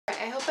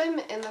I hope I'm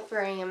in the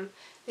frame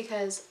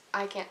because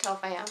I can't tell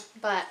if I am,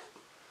 but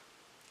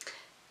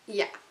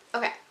yeah.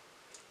 Okay.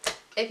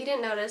 If you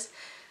didn't notice,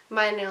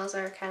 my nails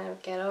are kind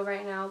of ghetto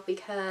right now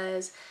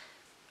because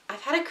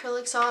I've had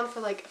acrylics on for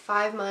like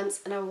 5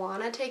 months and I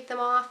want to take them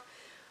off,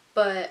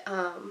 but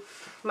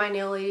my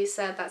nail lady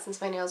said that since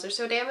my nails are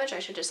so damaged, I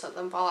should just let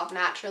them fall off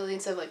naturally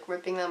instead of like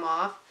ripping them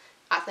off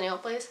at the nail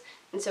place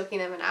and soaking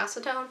them in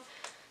acetone.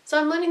 So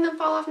I'm letting them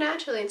fall off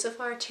naturally, and so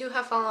far 2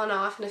 have fallen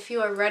off and a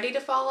few are ready to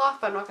fall off,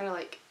 but I'm not going to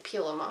like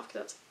peel them off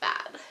because that's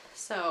bad.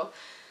 So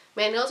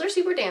my nails are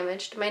super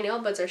damaged, my nail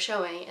buds are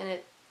showing, and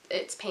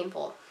it's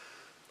painful.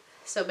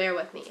 So bear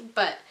with me.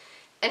 But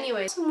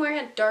anyways, I'm wearing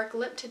a dark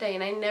lip today,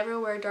 and I never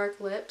wear dark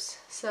lips,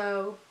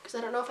 so because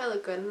I don't know if I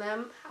look good in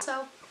them.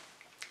 So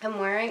I'm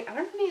wearing, I don't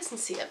know if you guys can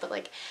see it, but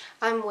like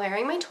I'm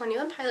wearing my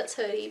 21 Pilots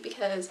hoodie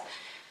because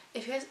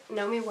if you guys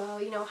know me well,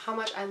 you know how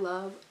much I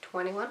love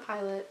 21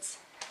 Pilots.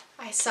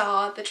 I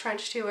saw the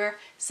Trench tour,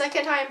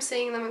 second time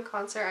seeing them in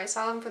concert. I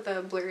saw them for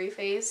the Blurry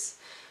Face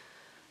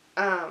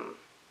album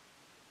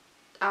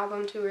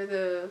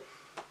tour,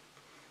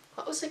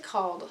 what was it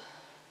called?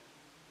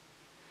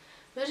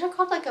 Was it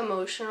called like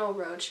Emotional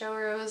Roadshow,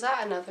 or was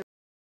that another?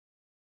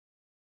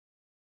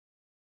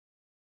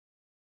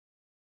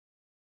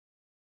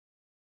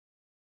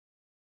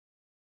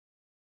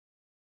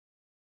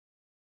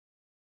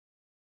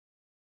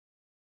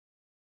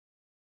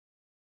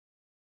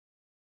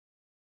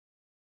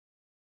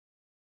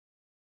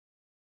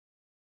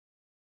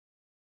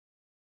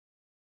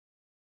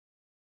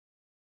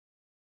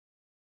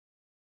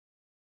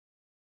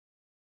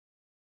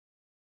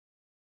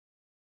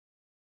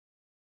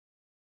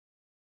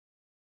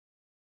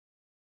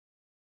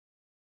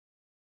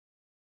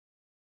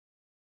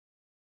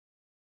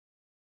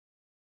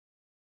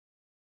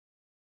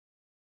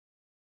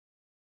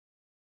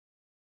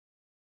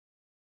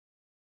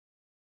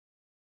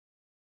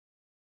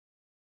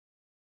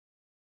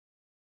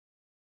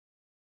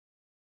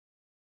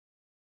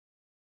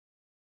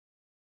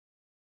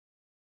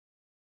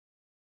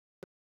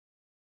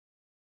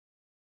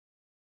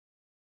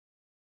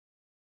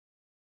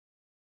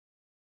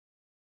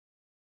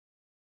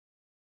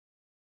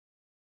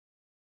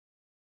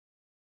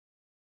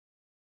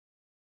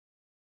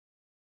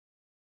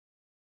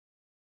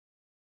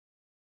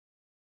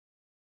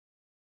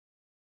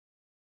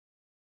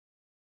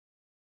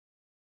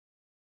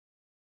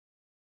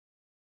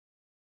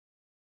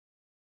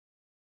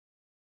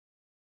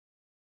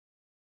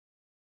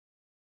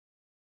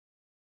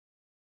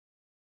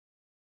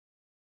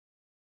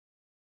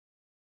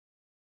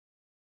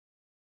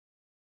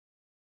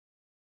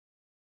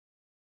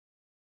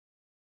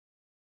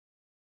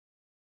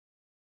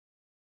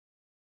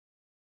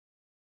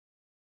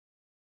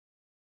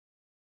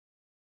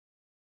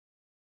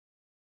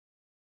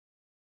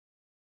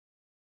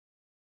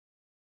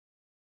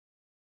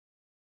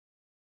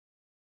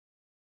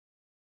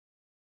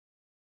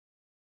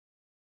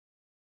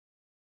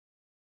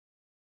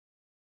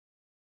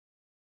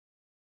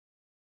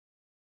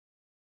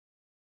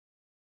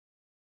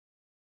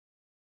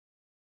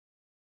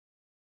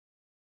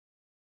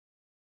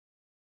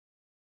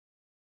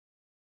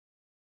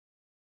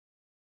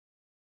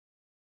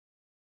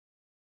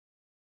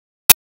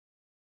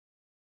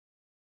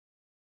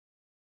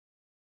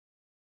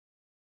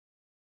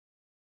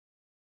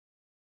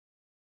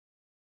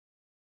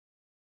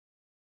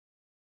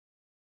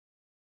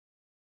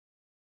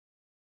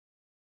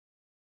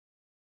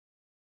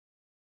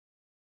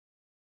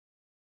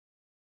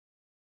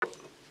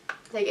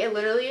 Like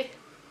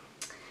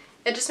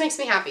it just makes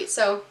me happy.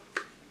 So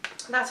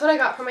that's what I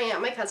got from my aunt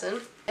and my cousin.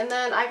 And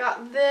then I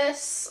got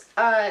this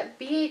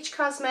BH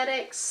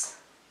Cosmetics,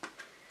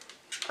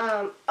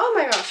 oh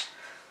my gosh,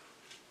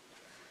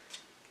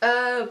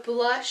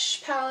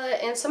 blush palette,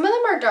 and some of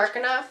them are dark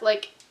enough,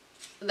 like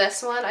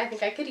this one I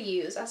think I could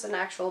use as an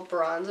actual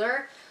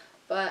bronzer,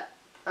 but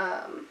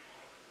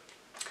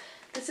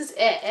this is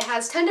it. It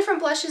has 10 different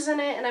blushes in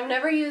it, and I've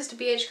never used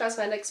BH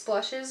Cosmetics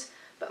blushes,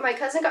 but my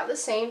cousin got the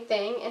same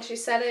thing, and she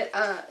said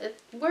it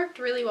worked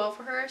really well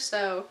for her,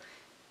 so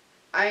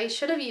I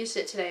should have used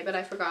it today, but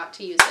I forgot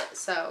to use it.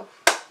 So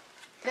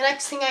the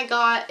next thing I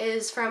got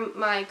is from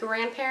my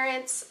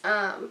grandparents.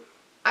 I'm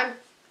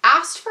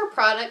asked for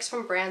products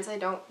from brands I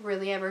don't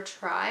really ever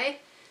try.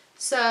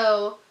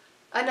 So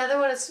another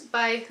one is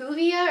by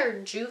Juvia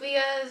or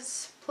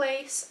Juvia's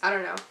place. I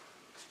don't know.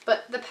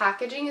 But the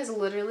packaging is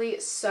literally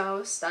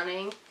so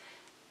stunning.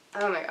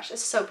 Oh my gosh,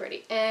 it's so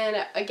pretty.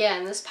 And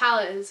again, this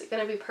palette is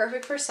going to be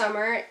perfect for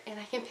summer, and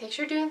I can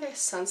picture doing this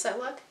sunset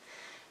look,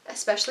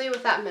 especially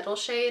with that middle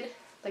shade,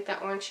 like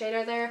that orange shade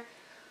right there.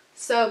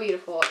 So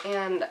beautiful.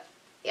 And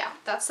yeah,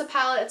 that's the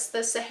palette. It's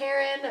the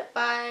Saharan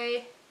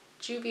by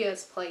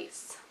Juvia's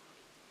place.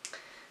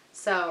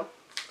 So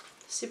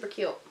super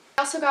cute.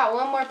 I also got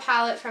one more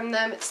palette from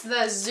them. It's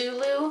the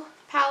Zulu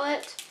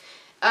palette.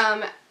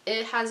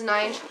 It has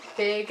 9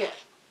 big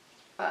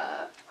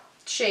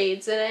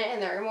shades in it,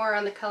 and they're more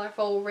on the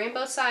colorful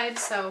rainbow side,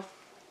 so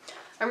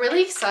I'm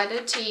really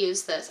excited to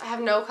use this. I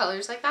have no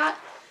colors like that,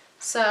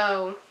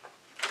 so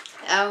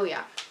oh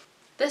yeah.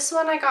 This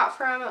one I got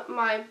from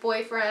my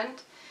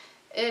boyfriend.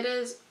 It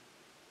is...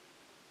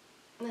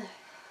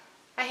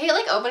 I hate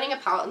like opening a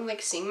palette and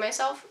like seeing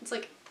myself. It's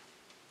like...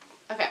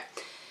 Okay.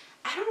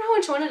 I don't know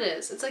which one it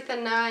is. It's like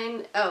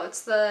the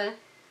it's the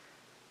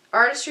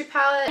Artistry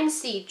palette.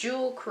 miinty.tea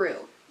Jewel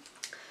Crew.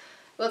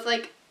 With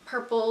like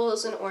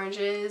purples and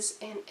oranges,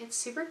 and it's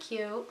super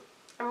cute.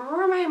 I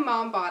remember my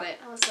mom bought it.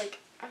 I was like,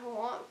 I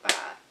want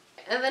that.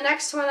 And the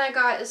next one I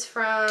got is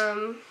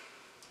from,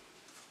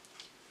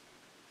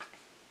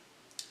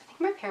 I think,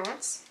 my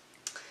parents.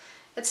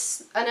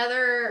 It's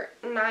another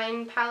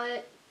 9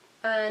 palette,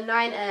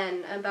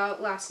 9N,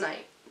 About Last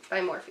Night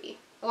by Morphe.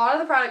 A lot of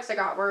the products I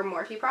got were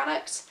Morphe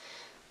products.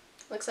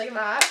 Looks like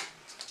that.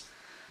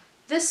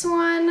 This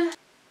one,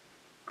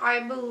 I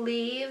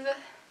believe,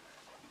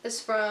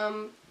 is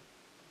from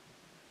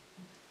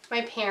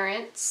my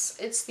parents.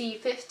 It's the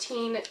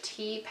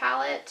miinty.tea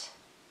palette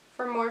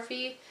from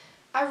Morphe.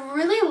 I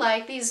really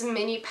like these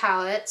mini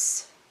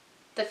palettes,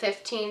 the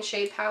 15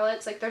 shade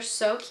palettes. Like, they're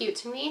so cute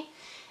to me.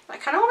 I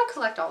kind of want to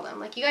collect all of them.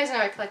 Like, you guys know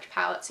I collect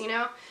palettes, you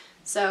know?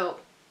 So,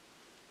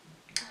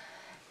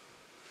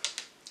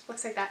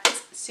 looks like that.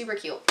 It's super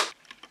cute.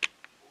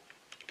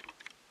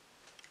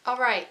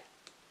 Alright,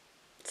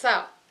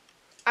 so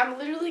I'm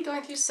literally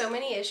going through so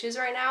many issues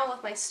right now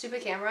with my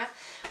stupid camera.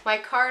 My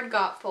card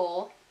got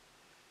full,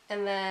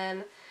 and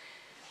then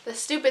the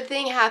stupid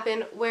thing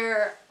happened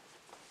where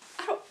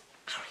I don't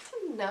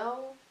even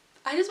know.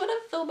 I just want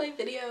to film my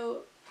video.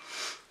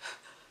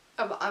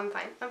 Oh, I'm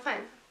fine. I'm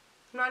fine.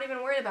 I'm not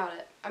even worried about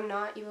it. I'm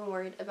not even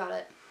worried about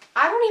it.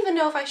 I don't even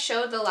know if I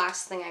showed the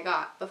last thing I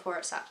got before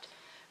it stopped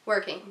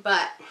working,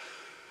 but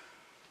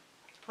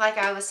like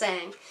I was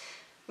saying,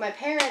 my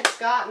parents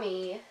got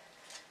me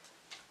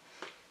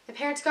the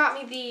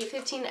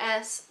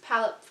 15S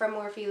palette from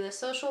Morphe, the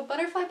Social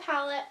Butterfly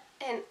palette,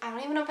 and I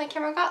don't even know if my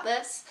camera got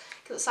this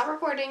because it stopped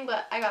recording,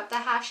 but I got the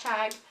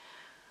hashtag.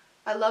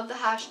 I love the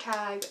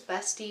hashtag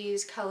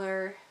besties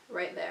color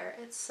right there.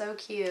 It's so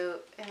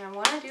cute, and I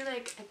want to do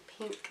like a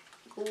pink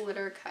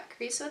glitter cut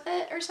crease with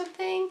it or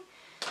something.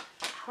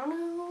 I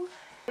don't know.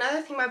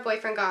 Another thing my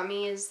boyfriend got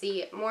me is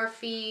the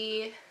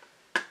Morphe,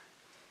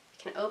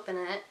 can open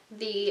it,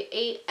 the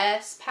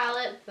 8S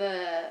palette,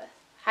 the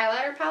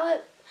highlighter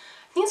palette.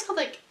 I think it's called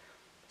like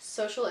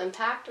Social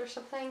Impact or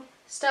something.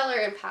 Stellar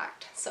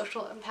Impact.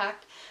 Social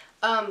Impact.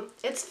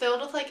 It's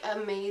filled with like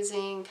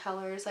amazing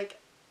colors. Like,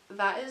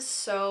 that is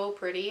so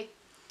pretty.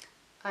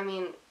 I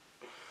mean,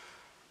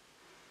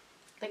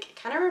 like, it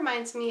kind of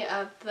reminds me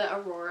of the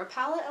Aurora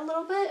palette a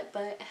little bit,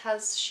 but it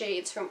has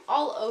shades from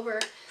all over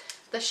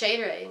the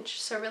shade range.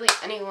 So really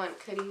anyone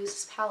could use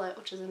this palette,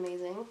 which is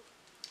amazing.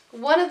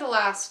 One of the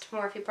last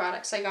Morphe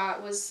products I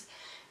got was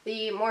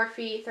the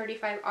Morphe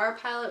 35R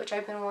palette, which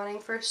I've been wanting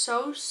for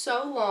so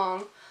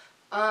long.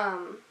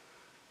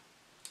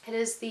 It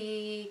is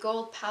the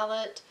gold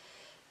palette,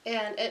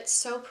 and it's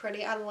so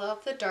pretty. I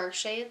love the dark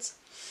shades,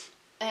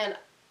 and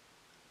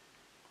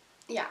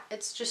yeah,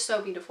 it's just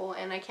so beautiful,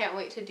 and I can't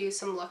wait to do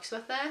some looks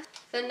with it.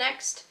 The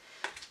next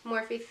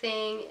Morphe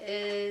thing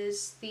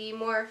is the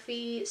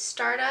Morphe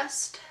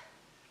Stardust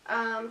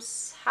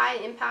High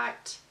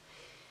Impact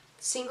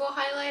Single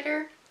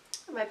Highlighter.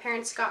 My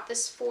parents got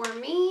this for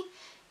me.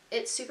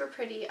 It's super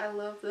pretty. I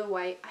love the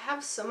white. I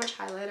have so much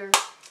highlighter.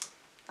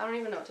 I don't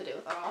even know what to do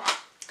with it all.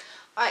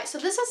 Alright, so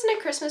this isn't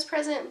a Christmas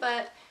present,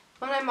 but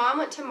when my mom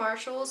went to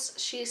Marshall's,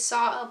 she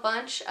saw a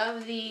bunch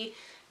of the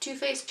Too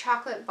Faced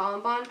Chocolate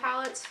Bonbon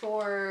palettes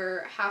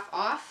for half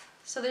off.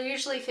 So they're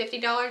usually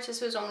 $50.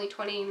 This was only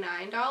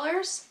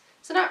 $29.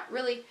 So not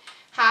really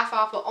half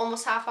off, but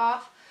almost half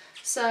off.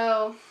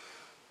 So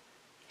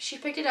she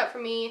picked it up for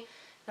me,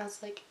 and I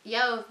was like,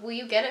 yo, will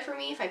you get it for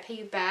me if I pay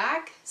you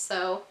back?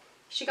 So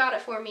she got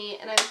it for me,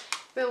 and I've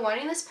been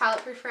wanting this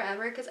palette for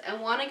forever because I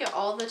want to get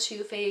all the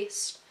Too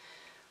Faced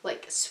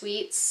like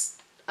sweets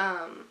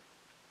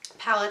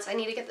palettes. I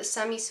need to get the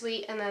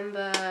semi-sweet and then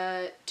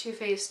the Too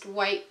Faced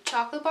white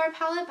chocolate bar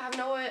palette, but I have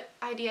no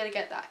idea to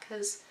get that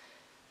because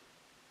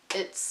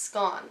it's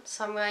gone.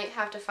 So I might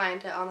have to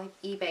find it on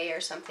like eBay or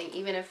something,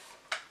 even if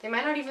they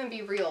might not even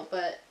be real,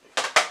 but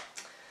I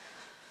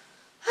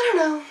don't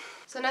know.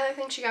 So another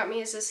thing she got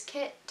me is this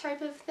kit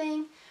type of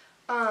thing.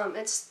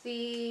 It's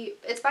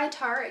by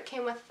Tarte. It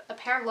came with a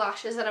pair of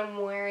lashes that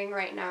I'm wearing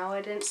right now.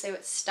 I didn't say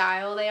what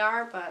style they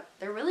are, but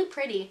they're really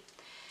pretty.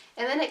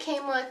 And then it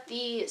came with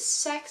the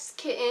Sex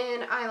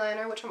Kitten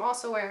eyeliner, which I'm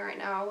also wearing right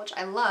now, which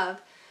I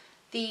love.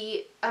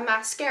 A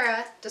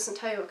mascara, doesn't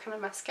tell you what kind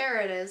of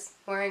mascara it is,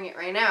 I'm wearing it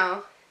right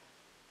now.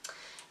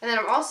 And then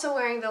I'm also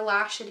wearing the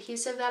lash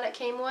adhesive that it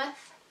came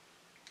with.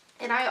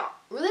 And I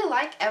really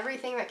like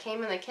everything that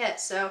came in the kit,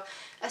 so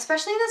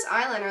especially this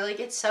eyeliner, like,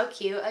 it's so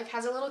cute. Like,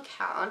 has a little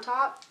cat on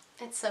top.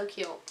 It's so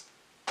cute.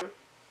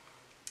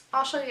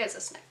 I'll show you guys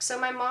this next. So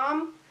my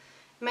mom,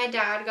 my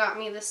dad got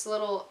me this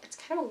little, it's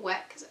kind of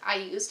wet because I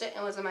used it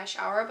and it was in my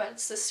shower, but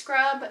it's the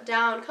Scrub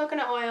Down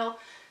Coconut Oil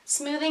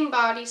Smoothing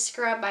Body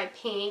Scrub by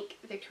Pink,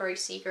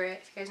 Victoria's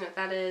Secret, if you guys know what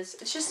that is.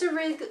 It's just a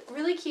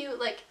really cute,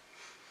 like,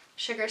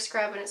 sugar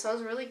scrub, and it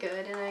smells really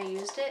good, and I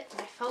used it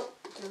and I felt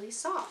really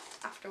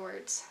soft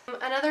afterwards.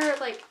 Another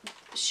like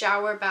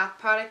shower bath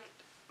product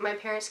my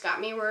parents got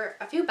me were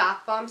a few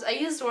bath bombs. I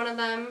used one of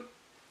them.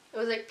 It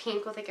was like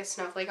pink with like a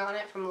snowflake on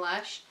it from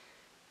Lush.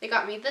 They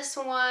got me this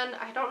one.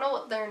 I don't know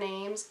what their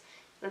names.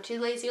 I'm too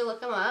lazy to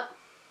look them up.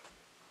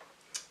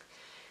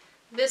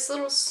 This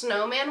little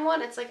snowman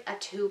one, it's like a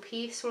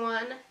 2-piece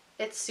one.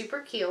 It's super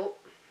cute.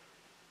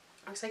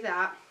 Looks like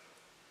that.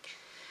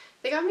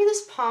 They got me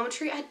this palm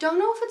tree. I don't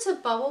know if it's a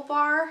bubble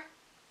bar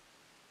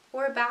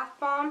or a bath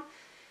bomb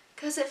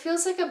because it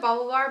feels like a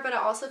bubble bar, but it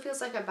also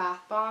feels like a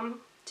bath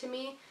bomb to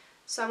me.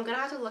 So I'm going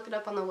to have to look it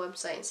up on the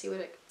website and see what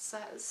it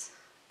says.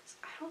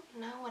 I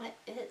don't know what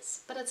it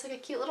is, but it's like a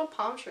cute little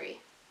palm tree.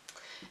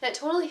 And it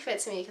totally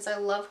fits me because I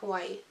love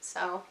Hawaii,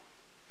 so.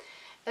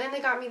 And then they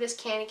got me this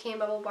candy cane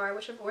bubble bar,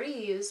 which I've already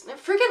used. And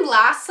it freaking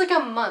lasts like a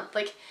month.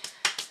 Like,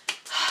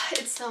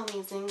 it's so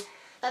amazing.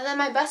 And then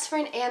my best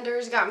friend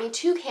Anders got me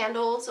 2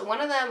 candles.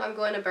 One of them I'm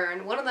going to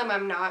burn. One of them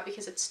I'm not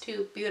because it's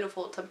too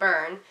beautiful to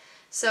burn.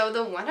 So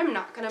the one I'm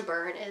not going to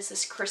burn is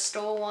this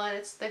crystal one.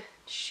 It's the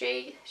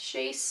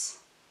Chase.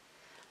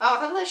 Oh, I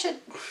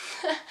thought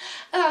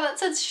that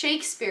said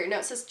Shakespeare. No,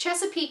 it says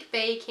Chesapeake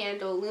Bay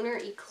Candle Lunar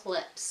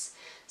Eclipse.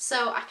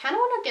 So I kind of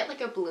want to get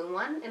like a blue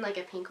one and like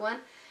a pink one.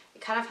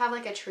 It kind of have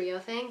like a trio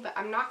thing, but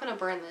I'm not going to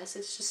burn this.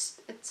 It's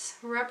just, it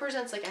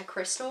represents like a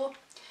crystal.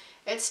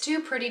 It's too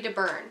pretty to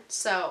burn.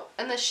 So,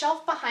 and the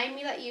shelf behind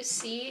me that you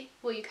see,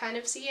 well, you kind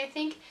of see, I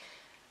think,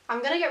 I'm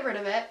going to get rid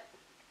of it.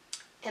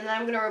 And then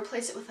I'm going to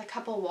replace it with a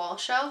couple wall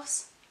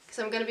shelves. Because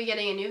I'm going to be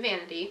getting a new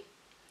vanity.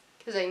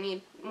 Because I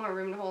need more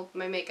room to hold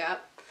my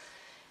makeup.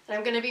 And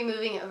I'm going to be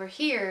moving it over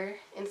here.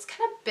 And it's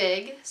kind of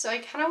big. So I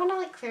kind of want to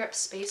like clear up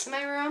space in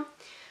my room.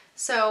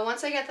 So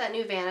once I get that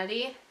new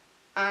vanity,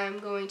 I'm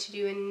going to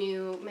do a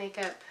new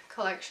makeup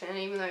collection.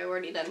 Even though I've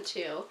already done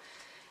 2.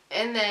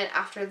 And then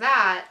after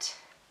that,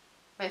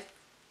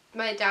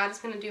 my dad's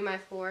going to do my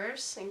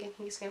floors, and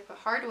he's going to put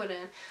hardwood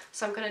in,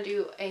 so I'm going to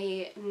do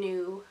a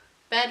new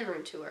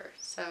bedroom tour,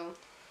 so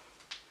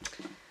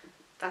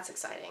that's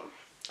exciting.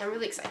 I'm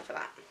really excited for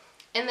that.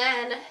 And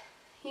then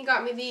he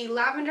got me the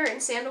lavender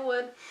and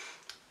sandalwood.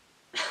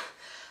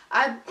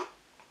 I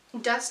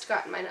dust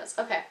got in my nose.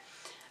 Okay.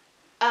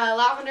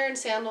 Lavender and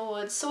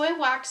sandalwood soy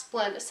wax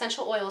blend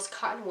essential oils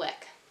cotton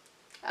wick.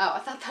 Oh, I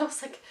thought that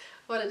was like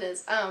what it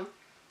is.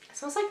 It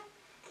smells like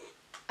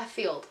a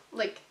field,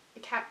 like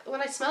when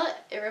I smell it,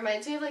 it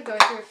reminds me of like going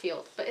through a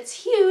field, but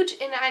it's huge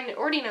and I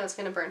already know it's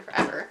going to burn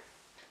forever.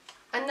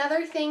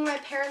 Another thing my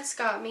parents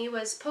got me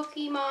was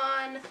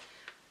Pokemon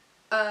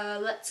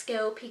Let's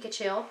Go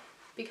Pikachu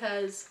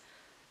because,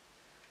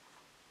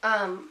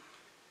 well,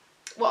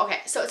 okay,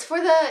 so it's for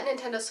the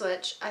Nintendo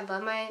Switch. I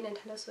love my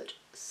Nintendo Switch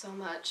so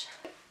much.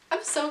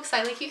 I'm so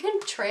excited. Like, you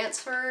can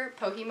transfer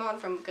Pokemon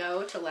from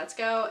Go to Let's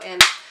Go,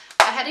 and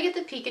I had to get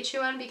the Pikachu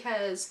one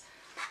because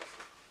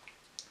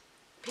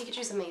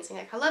Pikachu's amazing.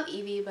 Like, I love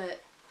Eevee,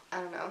 but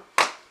I don't know.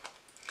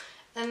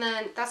 And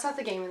then, that's not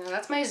the game in there.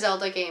 That's my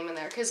Zelda game in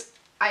there. Because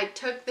I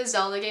took the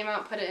Zelda game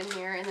out, put it in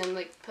here, and then,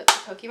 like, put the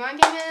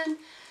Pokemon game in.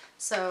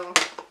 So,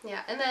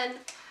 yeah. And then,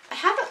 I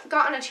haven't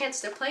gotten a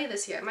chance to play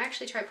this yet. I might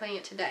actually try playing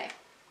it today.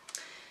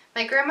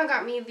 My grandma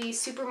got me the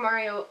Super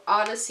Mario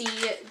Odyssey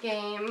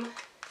game.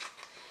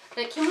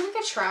 And it came with,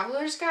 like, a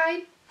traveler's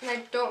guide. And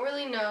I don't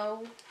really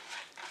know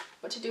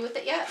what to do with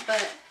it yet,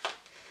 but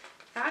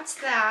that's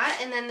that.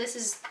 And then this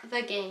is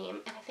the game.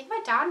 And I think my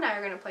dad and I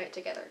are going to play it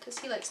together because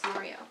he likes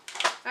Mario.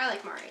 I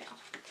like Mario.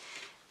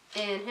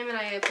 And him and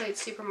I have played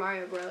Super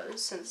Mario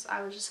Bros. Since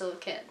I was just a little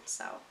kid.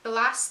 So the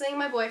last thing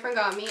my boyfriend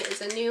got me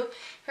is a new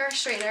hair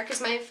straightener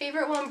because my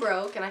favorite one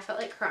broke and I felt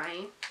like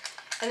crying.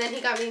 And then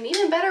he got me an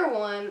even better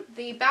one,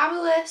 the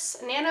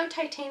Babyliss Nano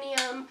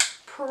Titanium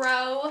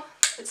Pro.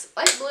 It's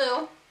light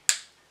blue.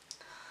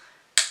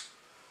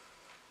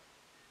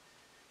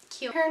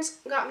 Cute. My parents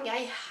got me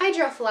a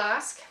hydro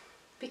flask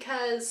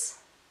because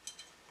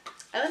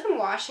I live in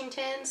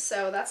Washington,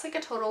 so that's like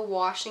a total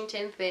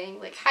Washington thing.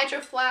 Like hydro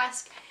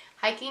flask,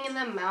 hiking in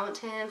the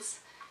mountains.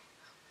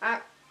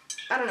 I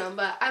don't know,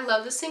 but I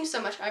love this thing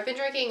so much. I've been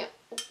drinking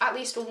at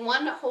least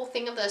one whole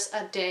thing of this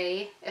a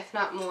day, if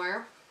not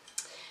more.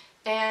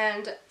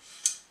 And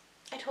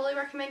I totally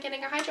recommend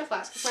getting a hydro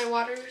flask because my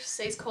water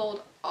stays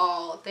cold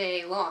all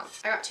day long.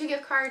 I got 2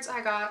 gift cards.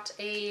 I got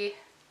a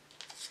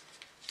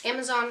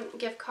Amazon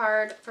gift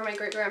card for my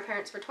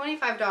great-grandparents for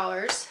 $25.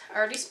 I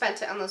already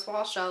spent it on those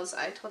wall shelves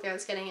I told you I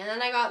was getting. And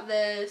then I got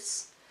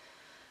this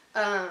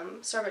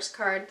Starbucks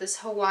card, this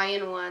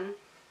Hawaiian one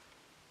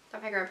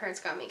that my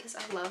grandparents got me because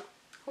I love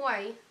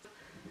Hawaii.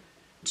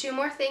 2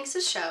 more things to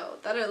show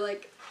that are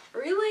like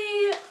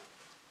really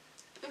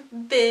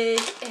big,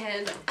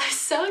 and I'm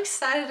so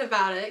excited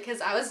about it because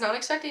I was not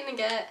expecting to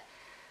get,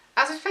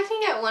 I was expecting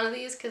to get one of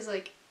these because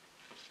like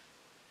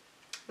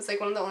it was like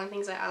one of the only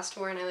things I asked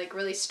for and I like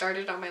really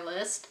started on my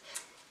list.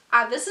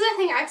 This is the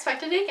thing I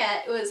expected to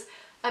get. It was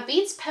a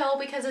Beats pill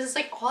because this is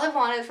like all I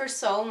wanted for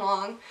so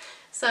long.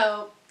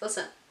 So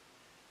listen.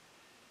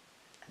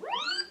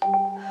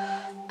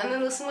 And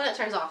then listen when it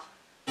turns off.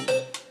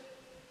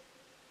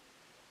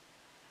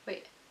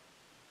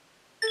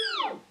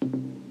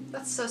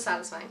 That's so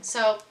satisfying.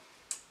 So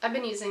I've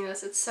been using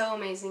this. It's so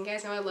amazing. You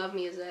guys know I love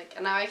music.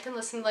 And now I can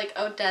listen to like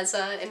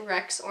Odessa and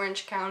Rex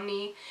Orange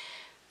County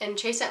and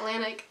Chase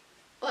Atlantic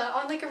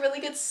on like a really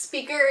good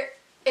speaker.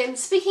 And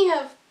speaking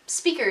of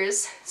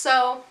speakers,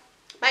 so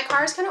my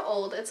car is kind of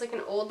old. It's like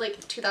an old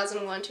like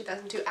 2001,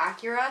 2002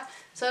 Acura.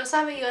 So I just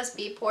have a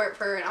USB port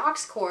for an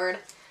aux cord.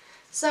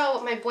 So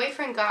what my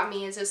boyfriend got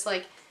me is this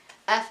like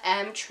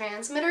FM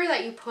transmitter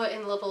that you put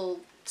in little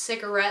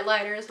cigarette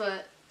lighters,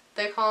 what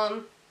they call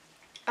them.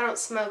 I don't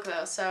smoke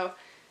though, so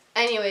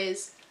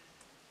anyways,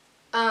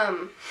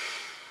 so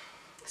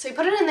you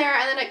put it in there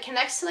and then it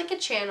connects to like a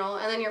channel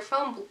and then your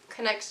phone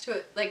connects to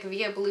it like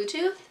via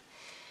Bluetooth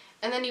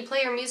and then you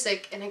play your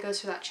music and it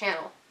goes through that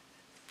channel.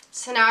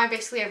 So now I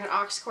basically have an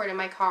aux cord in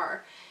my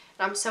car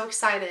and I'm so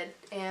excited,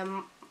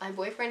 and my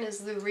boyfriend is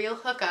the real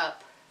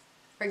hookup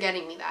for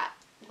getting me that.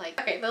 Like,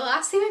 okay, the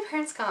last thing my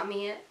parents got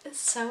me is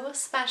so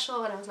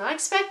special and I was not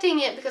expecting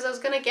it because I was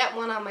going to get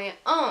one on my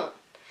own.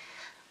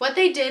 What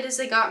they did is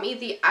they got me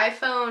the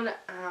iPhone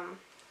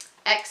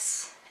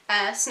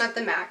XS, not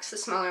the Max, the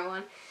smaller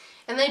one.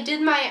 And they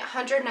did my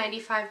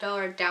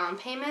 $195 down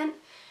payment.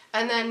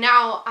 And then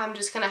now I'm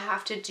just going to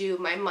have to do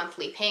my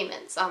monthly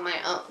payments on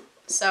my own.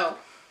 So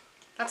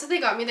that's what they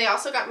got me. They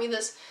also got me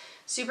this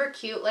super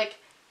cute like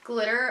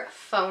glitter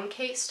phone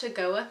case to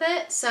go with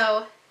it.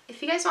 So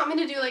if you guys want me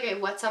to do like a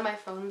what's on my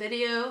phone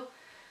video,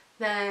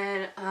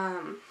 then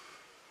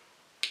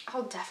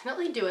I'll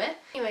definitely do it.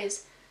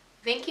 Anyways,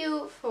 thank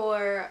you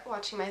for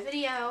watching my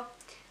video.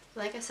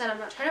 Like I said, I'm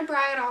not trying to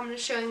brag at all. I'm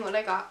just showing what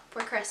I got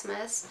for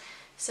Christmas.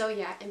 So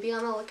yeah, and be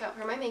on the lookout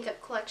for my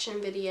makeup collection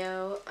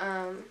video.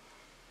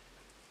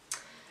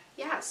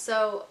 Yeah,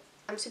 so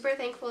I'm super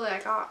thankful that I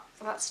got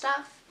all that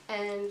stuff.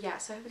 And yeah,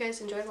 so I hope you guys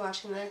enjoyed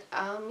watching this.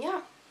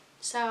 Yeah,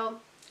 so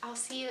I'll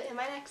see you in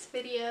my next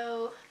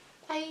video.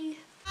 Bye.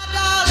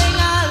 Darling,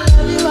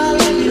 I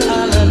love you.